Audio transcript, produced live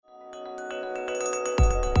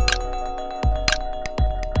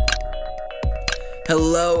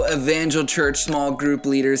Hello, Evangel Church small group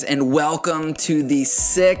leaders, and welcome to the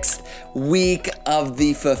 6th week of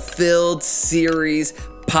the Fulfilled series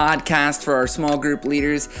podcast for our small group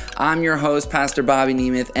leaders. I'm your host, Pastor Bobby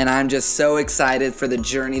Nemeth, and I'm just so excited for the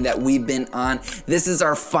journey that we've been on. This is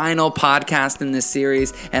our final podcast in this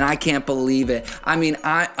series, and I can't believe it. I mean,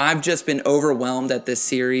 I've just been overwhelmed at this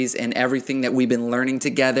series and everything that we've been learning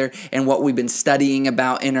together and what we've been studying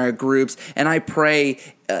about in our groups, and I pray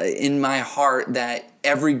in my heart that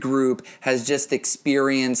every group has just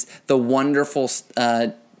experienced the wonderful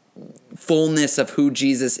fullness of who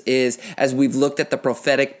Jesus is as we've looked at the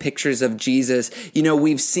prophetic pictures of Jesus. You know,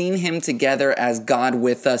 we've seen him together as God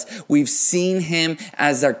with us. We've seen him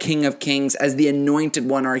as our King of Kings, as the anointed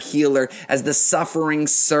one, our healer, as the suffering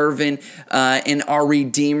servant and our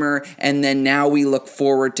Redeemer. And then now we look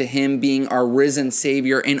forward to him being our risen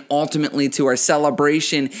Savior and ultimately to our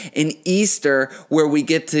celebration in Easter, where we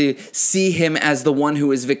get to see him as the one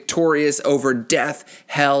who is victorious over death,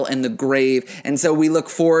 hell, and the grave. And so we look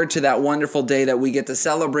forward to that wonderful day that we get to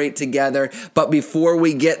celebrate together. But before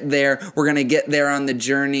we get there, we're going to get there on the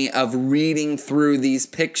journey of reading through these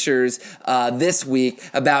pictures this week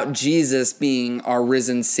about Jesus being our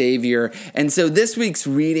risen Savior. And so this week's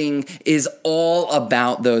reading is all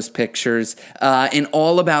about those pictures and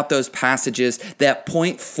all about those passages that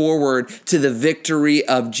point forward to the victory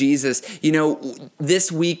of Jesus. You know,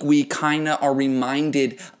 this week we kind of are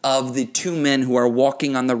reminded of the two men who are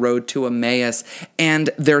walking on the road to Emmaus, and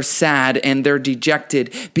they're sad and they're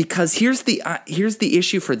dejected because here's the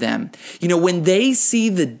issue for them. You know, when they see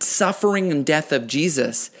the suffering and death of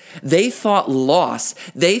Jesus, they thought loss,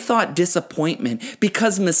 they thought disappointment,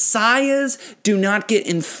 because messiahs do not get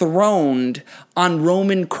enthroned on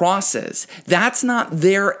Roman crosses. That's not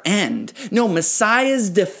their end. No, messiahs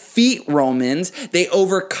defeat Romans, they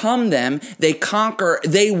overcome them, they conquer,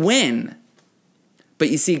 they win. But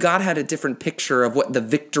you see, God had a different picture of what the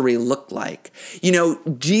victory looked like. You know,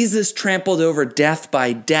 Jesus trampled over death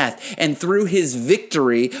by death. And through his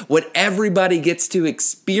victory, what everybody gets to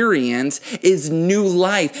experience is new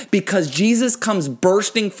life. Because Jesus comes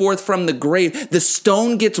bursting forth from the grave. The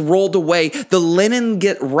stone gets rolled away. The linen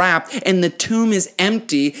get wrapped. And the tomb is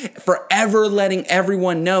empty, forever letting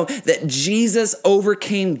everyone know that Jesus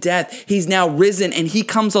overcame death. He's now risen. And he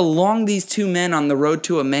comes along these two men on the road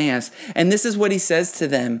to Emmaus. And this is what he says to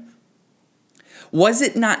them. Was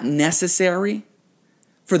it not necessary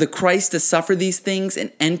for the Christ to suffer these things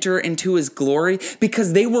and enter into his glory?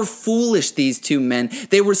 Because they were foolish, these two men.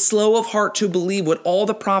 They were slow of heart to believe what all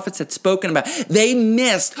the prophets had spoken about. They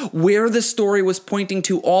missed where the story was pointing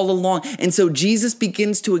to all along. And so Jesus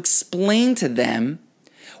begins to explain to them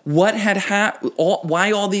what had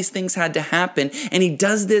why all these things had to happen. And he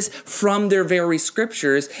does this from their very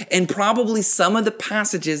scriptures. And probably some of the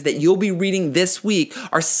passages that you'll be reading this week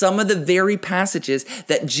are some of the very passages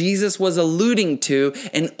that Jesus was alluding to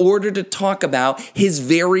in order to talk about his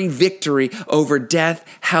very victory over death,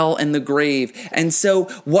 hell, and the grave. And so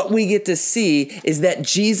what we get to see is that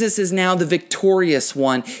Jesus is now the victorious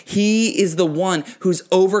one. He is the one who's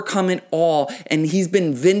overcome it all, and he's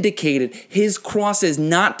been vindicated. His cross is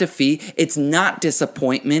not defeat, it's not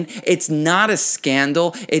disappointment, it's not a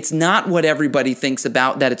scandal, it's not what everybody thinks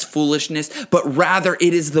about, that it's foolishness, but rather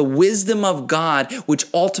it is the wisdom of God which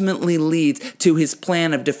ultimately leads to his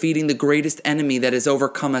plan of defeating the greatest enemy that has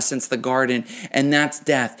overcome us since the garden, and that's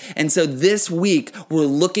death. And so this week we're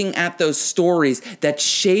looking at those stories that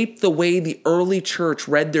shape the way the early church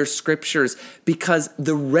read their scriptures, because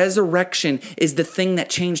the resurrection is the thing that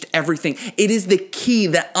changed everything. It is the key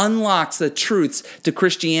that unlocks the truths to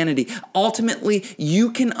Christianity. Ultimately,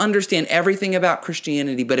 you can understand everything about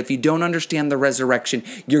Christianity, but if you don't understand the resurrection,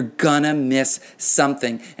 you're gonna miss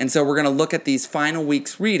something. And so we're gonna look at these final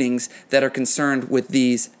week's readings that are concerned with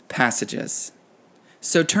these passages.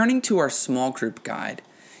 So turning to our small group guide,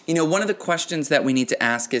 you know, one of the questions that we need to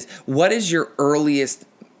ask is, what is your earliest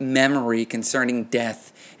memory concerning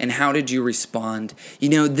death, and how did you respond? You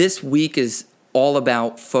know, this week is all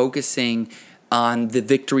about focusing on the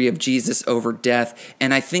victory of Jesus over death.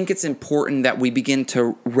 And I think it's important that we begin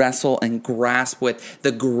to wrestle and grasp with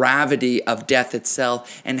the gravity of death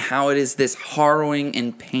itself and how it is this harrowing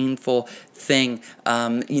and painful thing.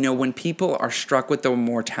 You know, when people are struck with their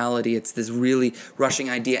mortality, it's this really rushing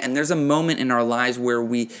idea. And there's a moment in our lives where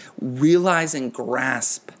we realize and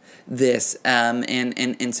grasp this.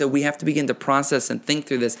 And so we have to begin to process and think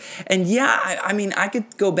through this. And I mean, I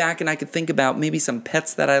could go back and I could think about maybe some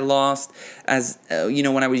pets that I lost as,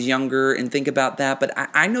 when I was younger and think about that. But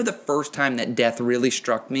I know the first time that death really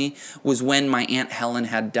struck me was when my Aunt Helen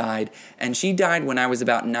had died. And she died when I was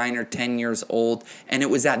about 9 or 10 years old. And it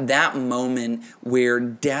was at that moment where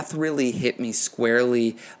death really hit me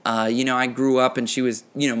squarely. I grew up and she was,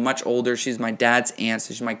 much older. She's my dad's aunt,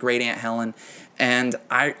 so she's my great Aunt Helen. And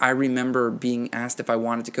I remember being asked if I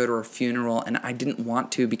wanted to go to her funeral, and I didn't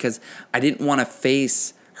want to because I didn't want to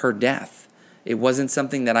face her death. It wasn't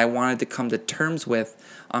something that I wanted to come to terms with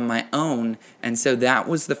on my own. And so that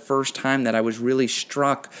was the first time that I was really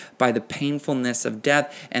struck by the painfulness of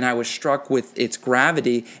death, and I was struck with its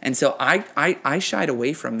gravity. And so I shied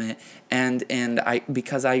away from it.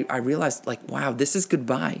 Because I realized, like, wow, this is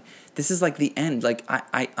goodbye. This is like the end. Like,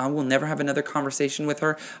 I will never have another conversation with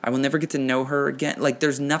her. I will never get to know her again. Like,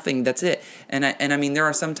 there's nothing. That's it. And I mean, there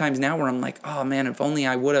are some times now where I'm like, oh man, if only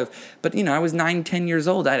I would have. But I was 9, 10 years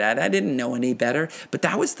old. I didn't know any better. But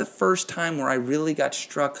that was the first time where I really got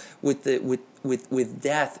struck with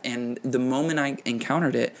death. And the moment I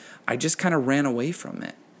encountered it, I just kind of ran away from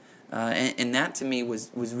it. And that to me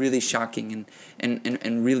was really shocking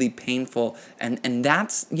and really painful. And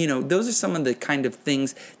that's, those are some of the kind of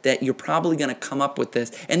things that you're probably going to come up with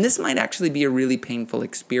this. And this might actually be a really painful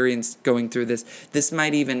experience going through this. This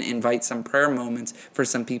might even invite some prayer moments for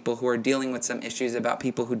some people who are dealing with some issues about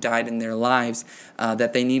people who died in their lives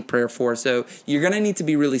that they need prayer for. So you're going to need to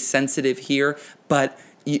be really sensitive here, but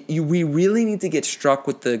we really need to get struck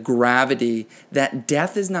with the gravity that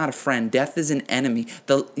death is not a friend. Death is an enemy.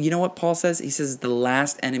 You know what Paul says? He says the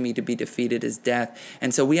last enemy to be defeated is death.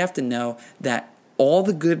 And so we have to know that all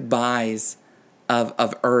the goodbyes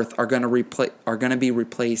of earth are going to be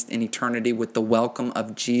replaced in eternity with the welcome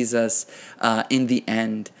of Jesus in the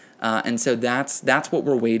end. And so that's what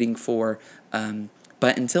we're waiting for.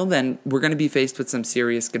 But until then, we're going to be faced with some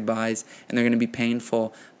serious goodbyes, and they're going to be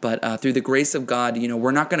painful. But through the grace of God, we're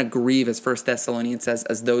not going to grieve, as 1 Thessalonians says,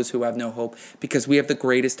 as those who have no hope, because we have the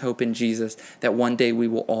greatest hope in Jesus, that one day we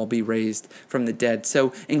will all be raised from the dead.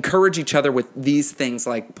 So encourage each other with these things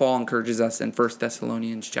like Paul encourages us in 1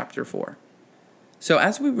 Thessalonians chapter 4. So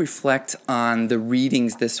as we reflect on the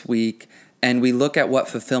readings this week, and we look at what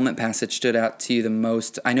fulfillment passage stood out to you the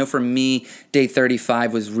most. I know for me, day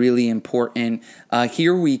 35 was really important.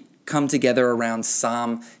 Here we come together around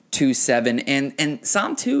Psalm 2:7, and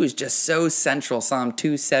Psalm 2 is just so central. Psalm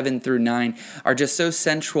 2:7 through 9 are just so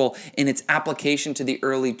central in its application to the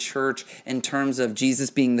early church in terms of Jesus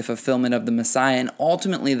being the fulfillment of the Messiah and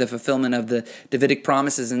ultimately the fulfillment of the Davidic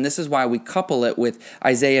promises. And this is why we couple it with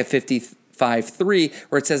Isaiah 55:3,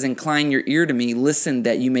 where it says, "Incline your ear to me, listen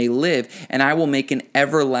that you may live, and I will make an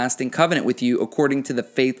everlasting covenant with you according to the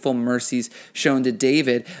faithful mercies shown to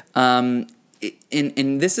David." And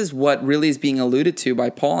this is what really is being alluded to by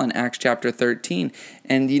Paul in Acts chapter 13.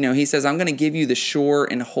 And, he says, I'm going to give you the sure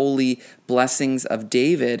and holy blessings of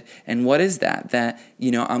David. And what is that? That,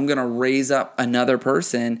 I'm going to raise up another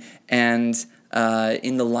person and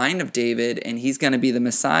in the line of David, and he's going to be the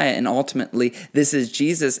Messiah. And ultimately, this is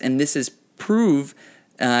Jesus, and this is prove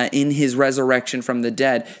in his resurrection from the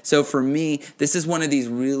dead. So for me, this is one of these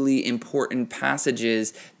really important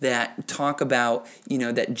passages that talk about,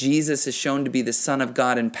 that Jesus is shown to be the Son of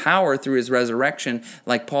God in power through his resurrection,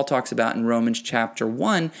 like Paul talks about in Romans chapter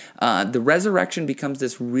 1. The resurrection becomes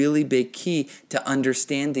this really big key to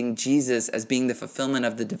understanding Jesus as being the fulfillment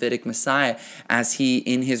of the Davidic Messiah, as he,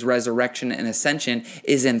 in his resurrection and ascension,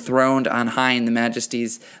 is enthroned on high in the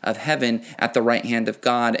majesties of heaven at the right hand of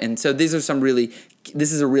God. And so this is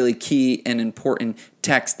a really key and important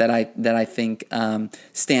text that I think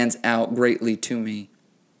stands out greatly to me.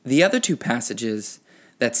 The other two passages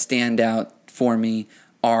that stand out for me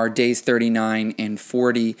are days 39 and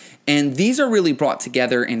 40. And these are really brought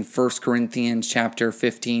together in 1 Corinthians chapter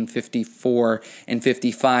 15, 54, and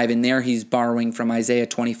 55. And there he's borrowing from Isaiah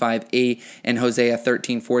 25:8 and Hosea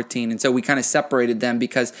 13:14. And so we kind of separated them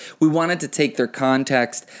because we wanted to take their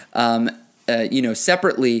context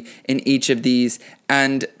separately in each of these.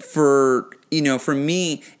 And for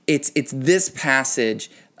me, it's this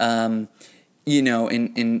passage,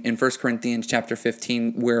 in 1 Corinthians chapter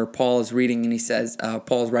 15, where Paul is reading and he says,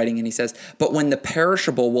 "But when the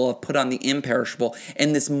perishable will have put on the imperishable,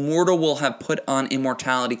 and this mortal will have put on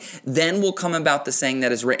immortality, then will come about the saying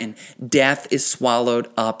that is written, death is swallowed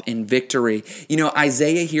up in victory."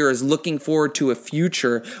 Isaiah here is looking forward to a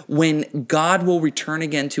future when God will return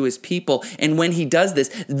again to his people. And when he does this,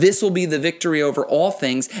 this will be the victory over all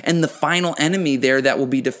things. And the final enemy there that will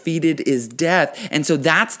be defeated is death. And so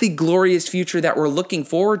that's the glorious future future that we're looking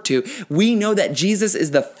forward to. We know that Jesus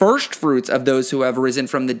is the first fruits of those who have risen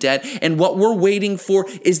from the dead. And what we're waiting for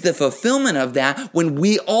is the fulfillment of that when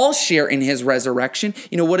we all share in his resurrection.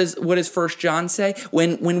 What does 1 John say?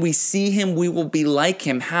 When we see him, we will be like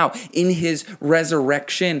him. How? In his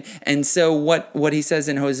resurrection. And so what he says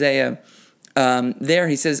in Hosea, there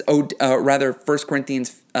he says, 1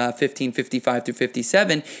 Corinthians 15:55 through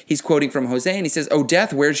 57, he's quoting from Hosea, and he says, "O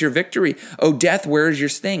death, where's your victory? O death, where is your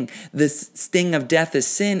sting? The sting of death is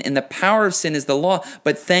sin, and the power of sin is the law.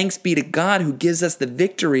 But thanks be to God who gives us the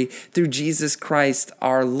victory through Jesus Christ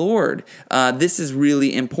our Lord." This is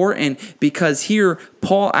really important because here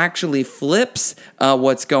Paul actually flips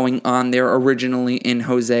what's going on there originally in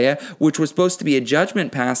Hosea, which was supposed to be a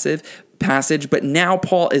judgment passage, but now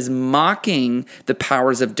Paul is mocking the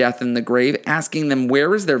powers of death and the grave, asking them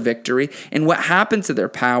where is their victory and what happened to their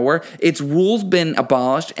power. Its rules been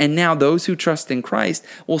abolished, and now those who trust in Christ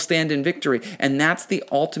will stand in victory. And that's the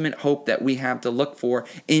ultimate hope that we have to look for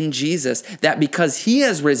in Jesus, that because he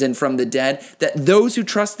has risen from the dead, that those who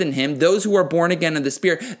trust in him, those who are born again of the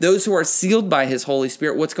Spirit, those who are sealed by his Holy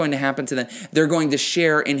Spirit, what's going to happen to them? They're going to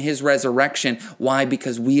share in his resurrection. Why?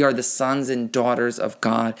 Because we are the sons and daughters of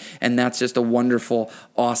God, and that's just a wonderful,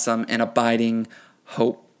 awesome, and abiding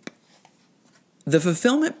hope. The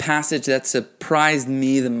fulfillment passage that surprised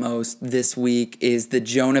me the most this week is the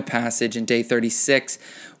Jonah passage in day 36,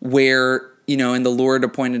 where, and the Lord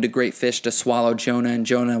appointed a great fish to swallow Jonah, and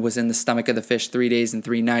Jonah was in the stomach of the fish 3 days and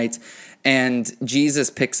 3 nights. And Jesus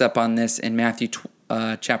picks up on this in Matthew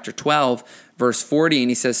chapter 12, verse 40,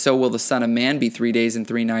 and he says, "So will the Son of Man be 3 days and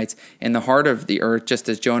 3 nights in the heart of the earth, just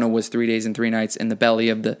as Jonah was 3 days and 3 nights in the belly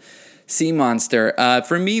of the sea monster."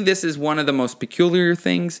 For me, this is one of the most peculiar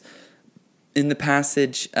things in the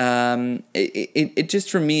passage. It just,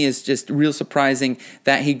 for me, is just real surprising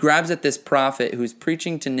that he grabs at this prophet who's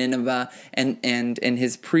preaching to Nineveh, and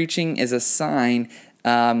his preaching is a sign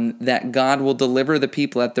that God will deliver the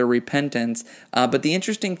people at their repentance. But the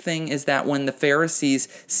interesting thing is that when the Pharisees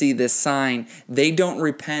see this sign, they don't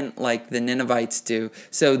repent like the Ninevites do.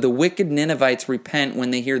 So the wicked Ninevites repent when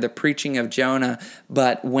they hear the preaching of Jonah,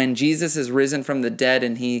 but when Jesus is risen from the dead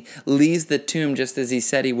and he leaves the tomb just as he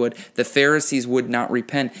said he would, the Pharisees would not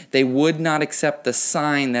repent. They would not accept the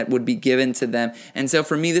sign that would be given to them. And so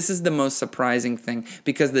for me, this is the most surprising thing,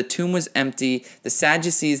 because the tomb was empty. The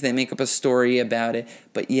Sadducees, they make up a story about it,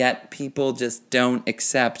 but yet people just don't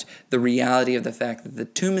accept the reality of the fact that the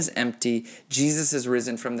tomb is empty, Jesus is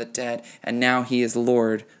risen from the dead, and now he is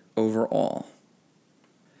Lord over all.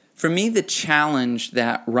 For me, the challenge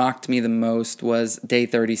that rocked me the most was day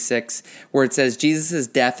 36, where it says, Jesus'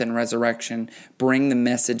 death and resurrection bring the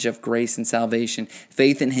message of grace and salvation.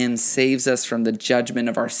 Faith in him saves us from the judgment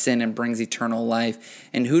of our sin and brings eternal life.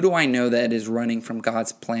 And who do I know that is running from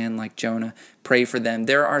God's plan like Jonah? Pray for them.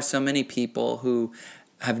 There are so many people who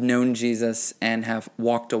have known Jesus and have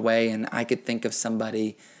walked away, and I could think of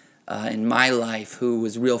somebody in my life who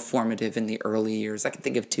was real formative in the early years. I can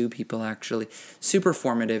think of two people actually, super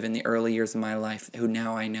formative in the early years of my life, who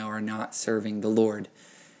now I know are not serving the Lord.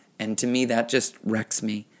 And to me, that just wrecks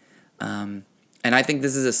me. And I think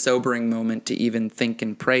this is a sobering moment to even think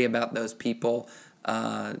and pray about those people,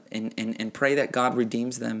 and pray that God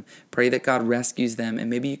redeems them, pray that God rescues them,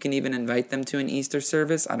 and maybe you can even invite them to an Easter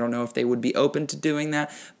service. I don't know if they would be open to doing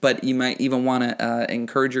that, but you might even want to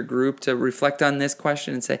encourage your group to reflect on this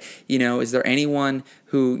question and say, is there anyone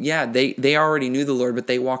who, they already knew the Lord, but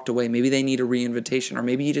they walked away. Maybe they need a re-invitation, or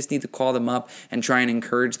maybe you just need to call them up and try and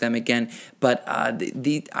encourage them again. But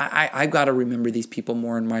I've got to remember these people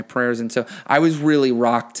more in my prayers, and so I was really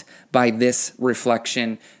rocked by this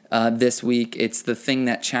reflection this week. It's the thing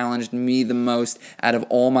that challenged me the most out of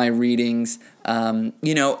all my readings.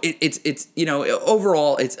 Overall,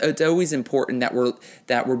 it's always important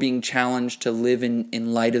that we're being challenged to live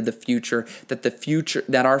in light of the future.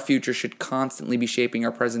 That our future should constantly be shaping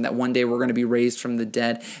our present. That one day we're going to be raised from the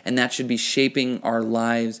dead, and that should be shaping our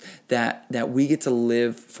lives. That we get to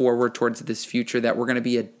live forward towards this future. That we're going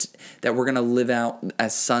to live out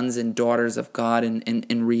as sons and daughters of God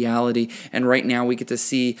in reality. And right now we get to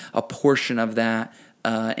see a portion of that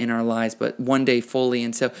in our lives, but one day fully.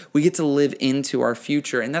 And so we get to live into our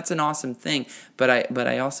future, and that's an awesome thing. But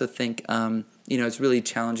I also think it's really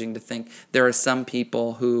challenging to think there are some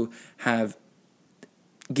people who have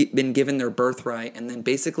been given their birthright, and then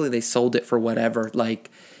basically they sold it for whatever,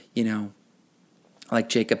 like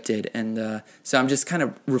Jacob did. And so I'm just kind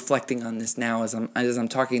of reflecting on this now as I'm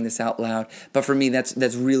talking this out loud. But for me,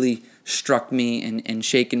 that's really struck me and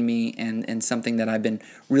shaken me and something that I've been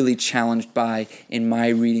really challenged by in my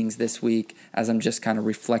readings this week as I'm just kind of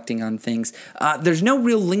reflecting on things. There's no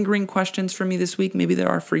real lingering questions for me this week. Maybe there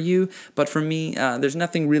are for you, but for me, there's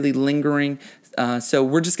nothing really lingering. So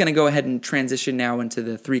we're just going to go ahead and transition now into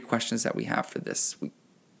the 3 questions that we have for this week.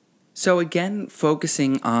 So again,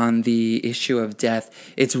 focusing on the issue of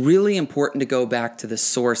death, it's really important to go back to the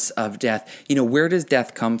source of death. Where does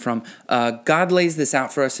death come from? God lays this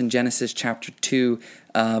out for us in Genesis chapter 2,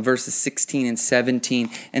 verses 16 and 17.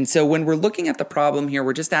 And so when we're looking at the problem here,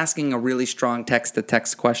 we're just asking a really strong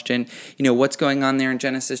text-to-text question. What's going on there in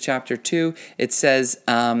Genesis chapter 2? It says,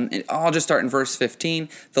 I'll just start in verse 15.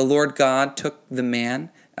 The Lord God took the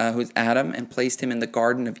man, who's Adam, and placed him in the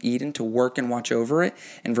Garden of Eden to work and watch over it.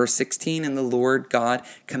 In verse 16, and the Lord God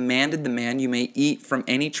commanded the man, you may eat from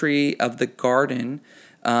any tree of the garden,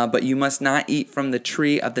 but you must not eat from the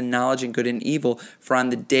tree of the knowledge of good and evil, for on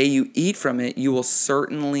the day you eat from it, you will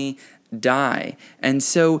certainly die. And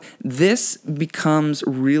so this becomes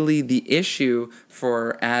really the issue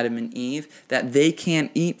for Adam and Eve, that they can't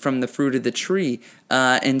eat from the fruit of the tree.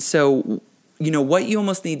 And so what you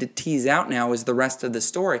almost need to tease out now is the rest of the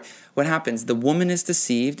story. What happens? The woman is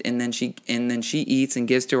deceived, and then she eats and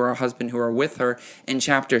gives to her husband who are with her in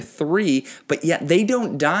chapter 3, but yet they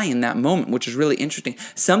don't die in that moment, which is really interesting.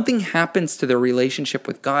 Something happens to their relationship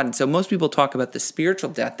with God. And so most people talk about the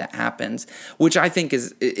spiritual death that happens, which I think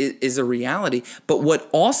is a reality. But what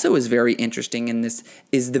also is very interesting in this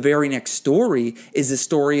is the very next story is a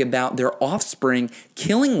story about their offspring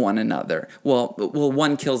killing one another. Well,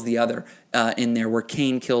 one kills the other. In there where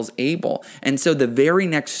Cain kills Abel. And so the very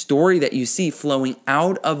next story that you see flowing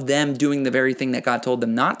out of them doing the very thing that God told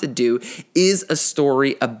them not to do is a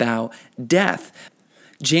story about death.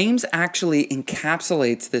 James actually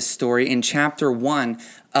encapsulates this story in chapter 1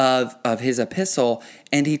 of his epistle,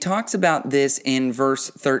 and he talks about this in verse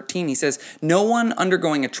 13. He says, no one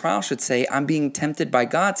undergoing a trial should say, I'm being tempted by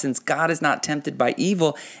God, since God is not tempted by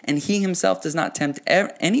evil, and he himself does not tempt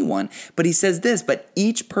anyone. But he says this, but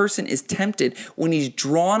each person is tempted when he's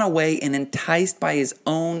drawn away and enticed by his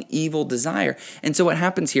own evil desire. And so what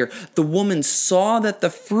happens here? The woman saw that the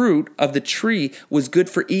fruit of the tree was good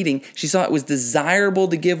for eating. She saw it was desirable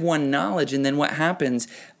to give one knowledge. And then what happens?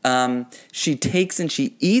 She takes and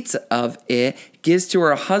she eats of it, gives to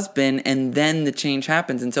her husband, and then the change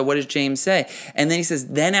happens. And so what does James say? And then he says,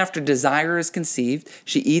 then after desire is conceived,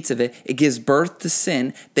 she eats of it. It gives birth to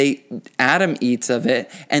sin. Adam eats of it.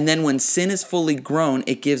 And then when sin is fully grown,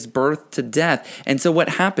 it gives birth to death. And so what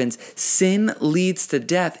happens? Sin leads to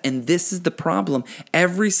death. And this is the problem.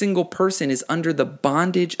 Every single person is under the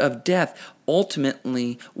bondage of death.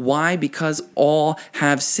 Ultimately, why? Because all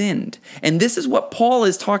have sinned. And this is what Paul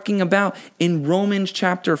is talking about in Romans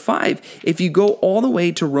chapter 5. If you go all the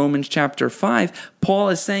way to Romans chapter 5, Paul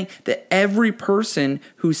is saying that every person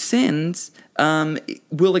who sins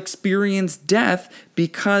will experience death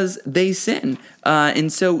because they sin.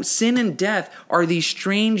 And so sin and death are these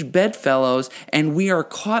strange bedfellows, and we are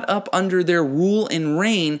caught up under their rule and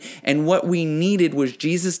reign, and what we needed was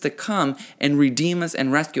Jesus to come and redeem us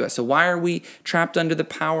and rescue us. So why are we trapped under the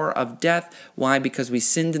power of death? Why? Because we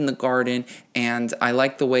sinned in the garden. And I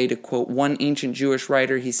like the way to quote one ancient Jewish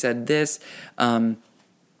writer. He said this,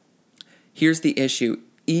 here's the issue.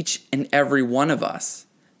 Each and every one of us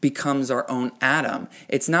becomes our own Adam.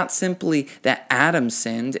 It's not simply that Adam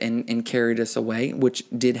sinned and carried us away, which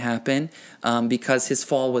did happen because his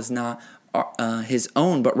fall was not his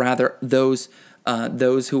own, but rather those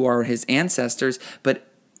who are his ancestors. But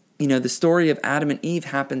the story of Adam and Eve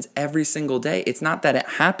happens every single day. It's not that it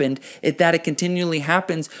happened, it's that it continually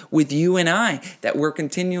happens with you and I, that we're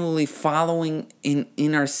continually following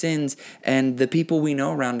in our sins, and the people we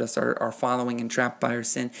know around us are following and trapped by our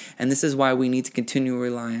sin. And this is why we need to continually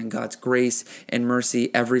rely on God's grace and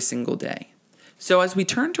mercy every single day. So as we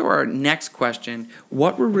turn to our next question,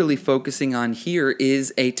 what we're really focusing on here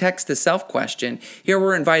is a text-to-self question. Here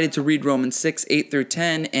we're invited to read Romans 6, 8 through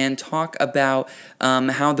 10 and talk about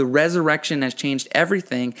how the resurrection has changed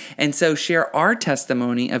everything, and so share our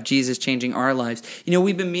testimony of Jesus changing our lives.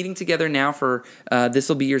 We've been meeting together now for, this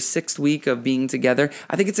will be your 6th week of being together.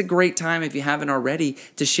 I think it's a great time, if you haven't already,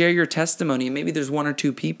 to share your testimony. And maybe there's 1 or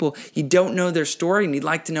 2 people, you don't know their story and you'd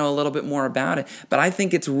like to know a little bit more about it. But I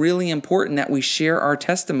think it's really important that we share our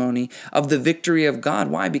testimony of the victory of God.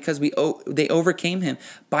 Why? Because they overcame him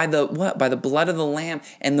by the what? By the blood of the Lamb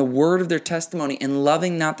and the word of their testimony, and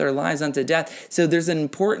loving not their lives unto death. So there's an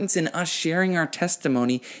importance in us sharing our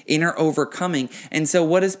testimony in our overcoming. And so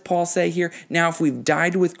what does Paul say here? Now, if we've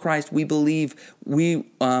died with Christ, we believe we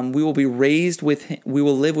will be raised with him, we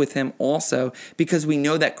will live with him also, because we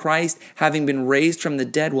know that Christ, having been raised from the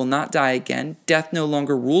dead, will not die again. Death no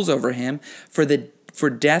longer rules over him. For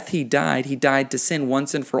death he died to sin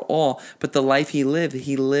once and for all, but the life he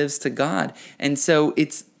lives to God. And so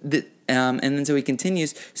and then so he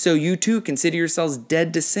continues, so you too consider yourselves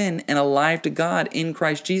dead to sin and alive to God in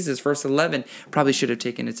Christ Jesus. Verse 11, probably should have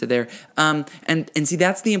taken it to there. And see,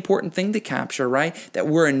 that's the important thing to capture, right? That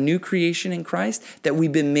we're a new creation in Christ, that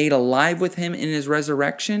we've been made alive with him in his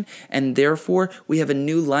resurrection, and therefore we have a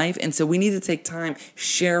new life. And so we need to take time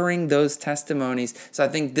sharing those testimonies. So I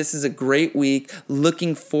think this is a great week,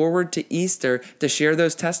 looking forward to Easter, to share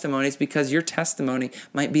those testimonies, because your testimony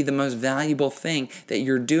might be the most valuable thing that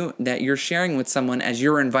you're sharing with someone as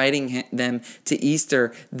you're inviting them to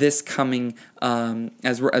Easter this coming,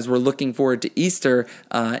 as we're looking forward to Easter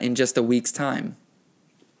in just a week's time.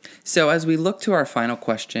 So as we look to our final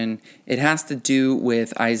question, it has to do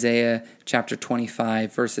with Isaiah chapter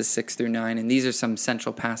 25, verses 6 through 9. And these are some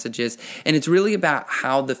central passages. And it's really about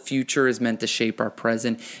how the future is meant to shape our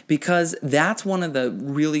present, because that's one of the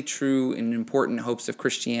really true and important hopes of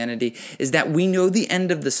Christianity, is that we know the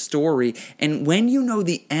end of the story. And when you know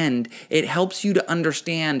the end, it helps you to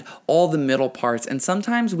understand all the middle parts. And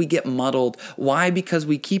sometimes we get muddled. Why? Because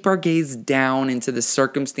we keep our gaze down into the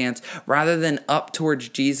circumstance rather than up towards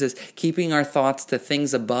Jesus, keeping our thoughts to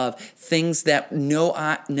things above, things that no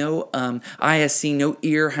eye has seen, no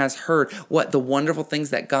ear has heard, what the wonderful things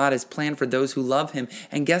that God has planned for those who love him.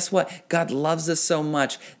 And guess what? God loves us so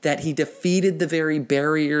much that he defeated the very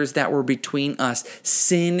barriers that were between us,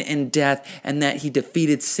 sin and death, and that he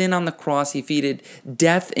defeated sin on the cross. He defeated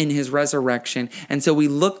death in his resurrection. And so we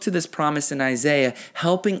look to this promise in Isaiah,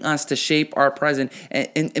 helping us to shape our present.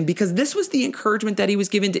 And because this was the encouragement that he was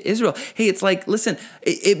given to Israel. Hey, it's like, listen,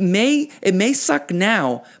 it may suck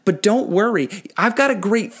now, but don't worry. I've got a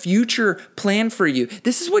great future plan for you.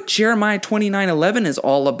 This is what Jeremiah 29:11 is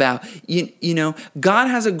all about. You know, God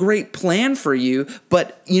has a great plan for you,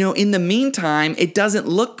 but in the meantime, it doesn't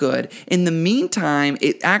look good. In the meantime,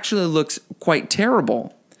 it actually looks quite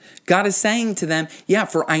terrible. God is saying to them, yeah,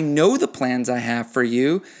 for I know the plans I have for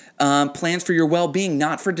you, plans for your well-being,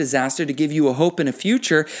 not for disaster, to give you a hope and a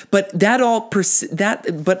future. But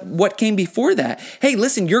but what came before that? Hey,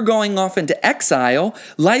 listen, you're going off into exile.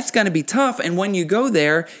 Life's going to be tough. And when you go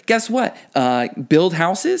there, guess what? Build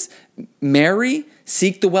houses, marry,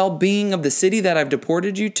 seek the well-being of the city that I've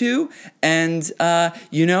deported you to, and,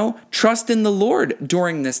 trust in the Lord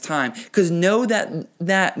during this time. Because know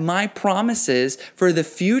that my promises for the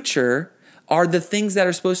future are the things that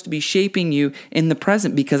are supposed to be shaping you in the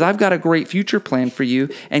present, because I've got a great future plan for you,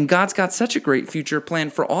 and God's got such a great future plan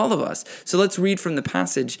for all of us. So let's read from the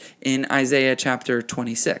passage in Isaiah chapter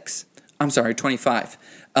 25.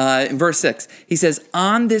 In verse 6, he says,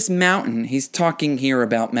 on this mountain, he's talking here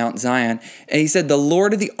about Mount Zion, and he said, the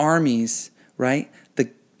Lord of the armies, right,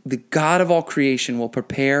 the God of all creation, will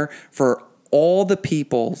prepare for all the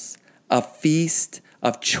peoples a feast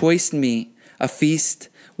of choice meat, a feast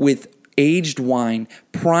with aged wine,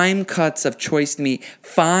 prime cuts of choice meat,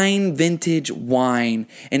 fine vintage wine.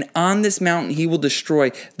 And on this mountain he will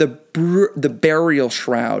destroy the burial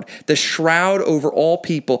shroud, the shroud over all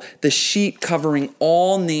people, the sheet covering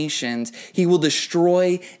all nations. He will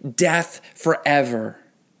destroy death forever.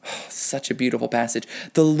 Oh, such a beautiful passage.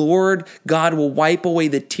 The Lord God will wipe away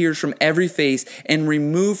the tears from every face and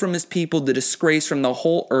remove from his people the disgrace from the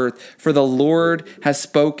whole earth, for the Lord has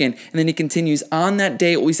spoken. And then he continues, on that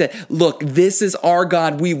day we said, look, this is our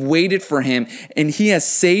God. We've waited for him and he has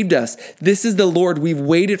saved us. This is the Lord. We've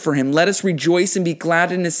waited for him. Let us rejoice and be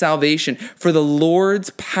glad in his salvation, for the Lord's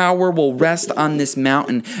power will rest on this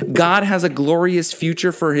mountain. God has a glorious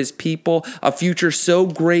future for his people, a future so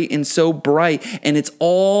great and so bright, and it's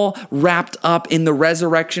all wrapped up in the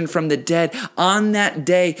resurrection from the dead. On that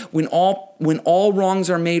day, when all wrongs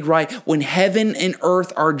are made right, when heaven and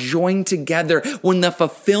earth are joined together, when the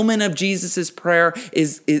fulfillment of Jesus' prayer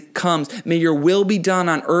comes, may your will be done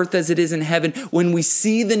on earth as it is in heaven. When we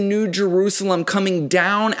see the new Jerusalem coming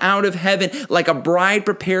down out of heaven like a bride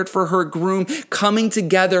prepared for her groom, coming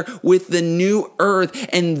together with the new earth,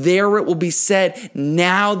 and there it will be said,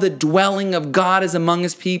 now the dwelling of God is among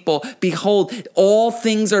his people. Behold, all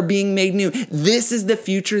things are being made new. This is the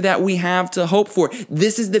future that we have to hope for.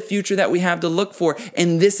 This is the future that we have have to look for.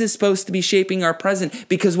 And this is supposed to be shaping our present,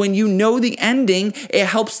 because when you know the ending, it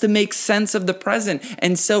helps to make sense of the present.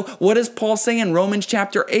 And so what does Paul say in Romans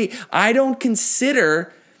chapter 8? I don't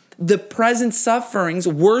consider the present sufferings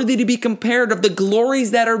worthy to be compared of the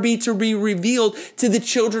glories that are to be revealed to the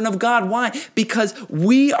children of God. Why? Because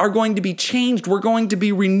we are going to be changed. We're going to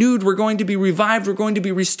be renewed. We're going to be revived. We're going to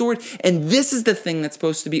be restored. And this is the thing that's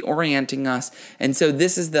supposed to be orienting us. And so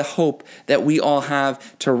this is the hope that we all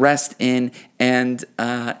have to rest in and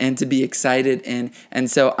to be excited in.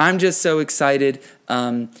 And so I'm just so excited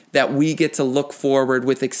that we get to look forward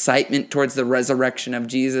with excitement towards the resurrection of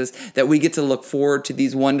Jesus, that we get to look forward to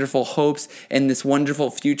these wonderful hopes and this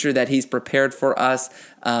wonderful future that he's prepared for us.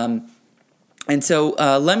 And so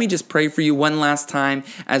let me just pray for you one last time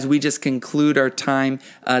as we just conclude our time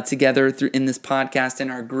together in this podcast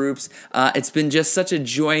in our groups. It's been just such a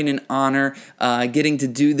joy and an honor getting to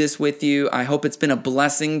do this with you. I hope it's been a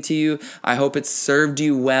blessing to you. I hope it's served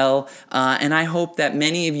you well. And I hope that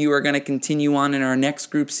many of you are going to continue on in our next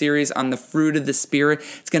group series on the fruit of the Spirit.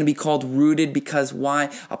 It's going to be called Rooted, because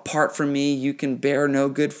why? Apart from me, you can bear no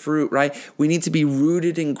good fruit, right? We need to be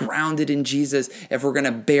rooted and grounded in Jesus if we're going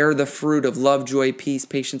to bear the fruit of love, joy, peace,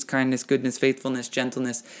 patience, kindness, goodness, faithfulness,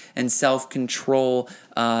 gentleness, and self-control.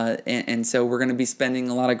 And so we're going to be spending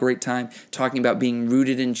a lot of great time talking about being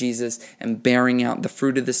rooted in Jesus and bearing out the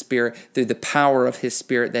fruit of the Spirit through the power of his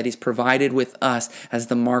Spirit that he's provided with us as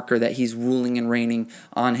the marker that he's ruling and reigning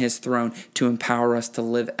on his throne to empower us to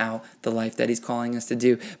live out the life that he's calling us to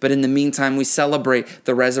do. But in the meantime, we celebrate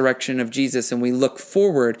the resurrection of Jesus and we look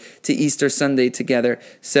forward to Easter Sunday together.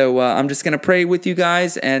 So I'm just going to pray with you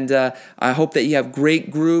guys, and I hope that you have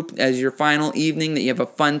great group as your final evening, that you have a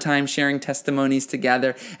fun time sharing testimonies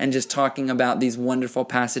together and just talking about these wonderful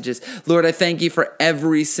passages. Lord, I thank you for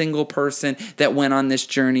every single person that went on this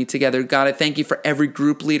journey together. God, I thank you for every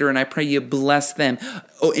group leader, and I pray you bless them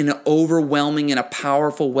in an overwhelming and a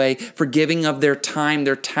powerful way for giving of their time,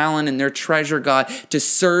 their talent, and their treasure, God, to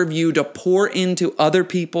serve you, to pour into other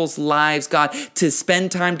people's lives, God, to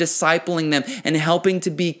spend time discipling them and helping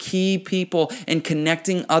to be key people and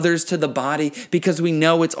connecting others to the body, because we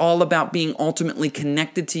know it's all about being ultimately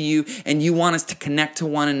connected to you, and you want us to connect to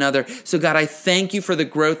one another. So God, I thank you for the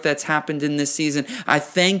growth that's happened in this season. I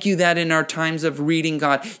thank you that in our times of reading,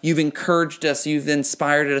 God, you've encouraged us, you've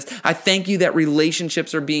inspired us. I thank you that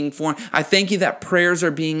relationships are being formed. I thank you that prayers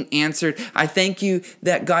are being answered. I thank you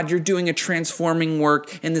that, God, you're doing a transforming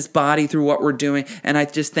work in this body through what we're doing. And I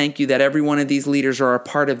just thank you that every one of these leaders are a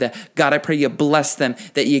part of that. God, I pray you bless them,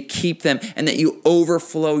 that you keep them, and that you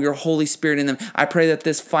overflow your Holy Spirit in them. I pray that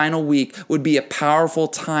this final week would be a powerful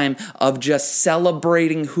time of just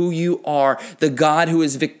celebrating who you are, the God who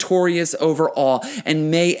is victorious over all.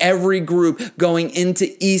 And may every group going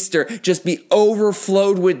into Easter just be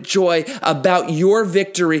overflowed with joy about your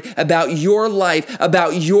victory, about your life,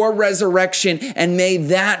 about your resurrection, and may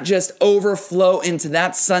that just overflow into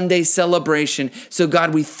that Sunday celebration. So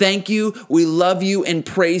God, we thank you, we love you, and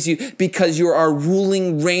praise you, because you're our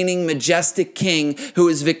ruling, reigning, majestic King who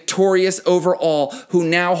is victorious over all, who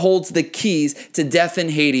now holds the keys to death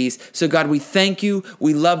and Hades. So God, we thank you,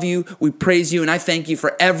 we love you, we praise you, and I thank you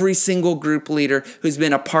for every single group leader who's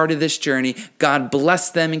been a part of this journey. God, bless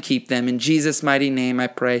them and keep them. In Jesus' mighty name I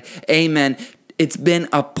pray. Amen. It's been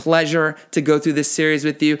a pleasure to go through this series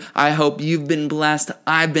with you. I hope you've been blessed.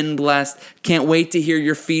 I've been blessed. Can't wait to hear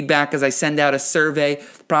your feedback as I send out a survey.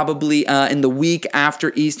 Probably in the week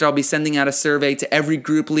after Easter, I'll be sending out a survey to every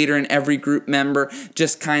group leader and every group member,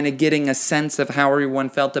 just kind of getting a sense of how everyone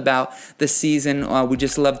felt about the season. We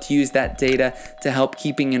just love to use that data to help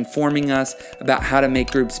informing us about how to make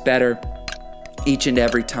groups better each and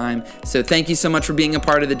every time. So thank you so much for being a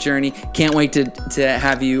part of the journey. Can't wait to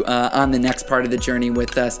have you on the next part of the journey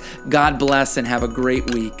with us. God bless and have a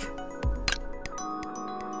great week.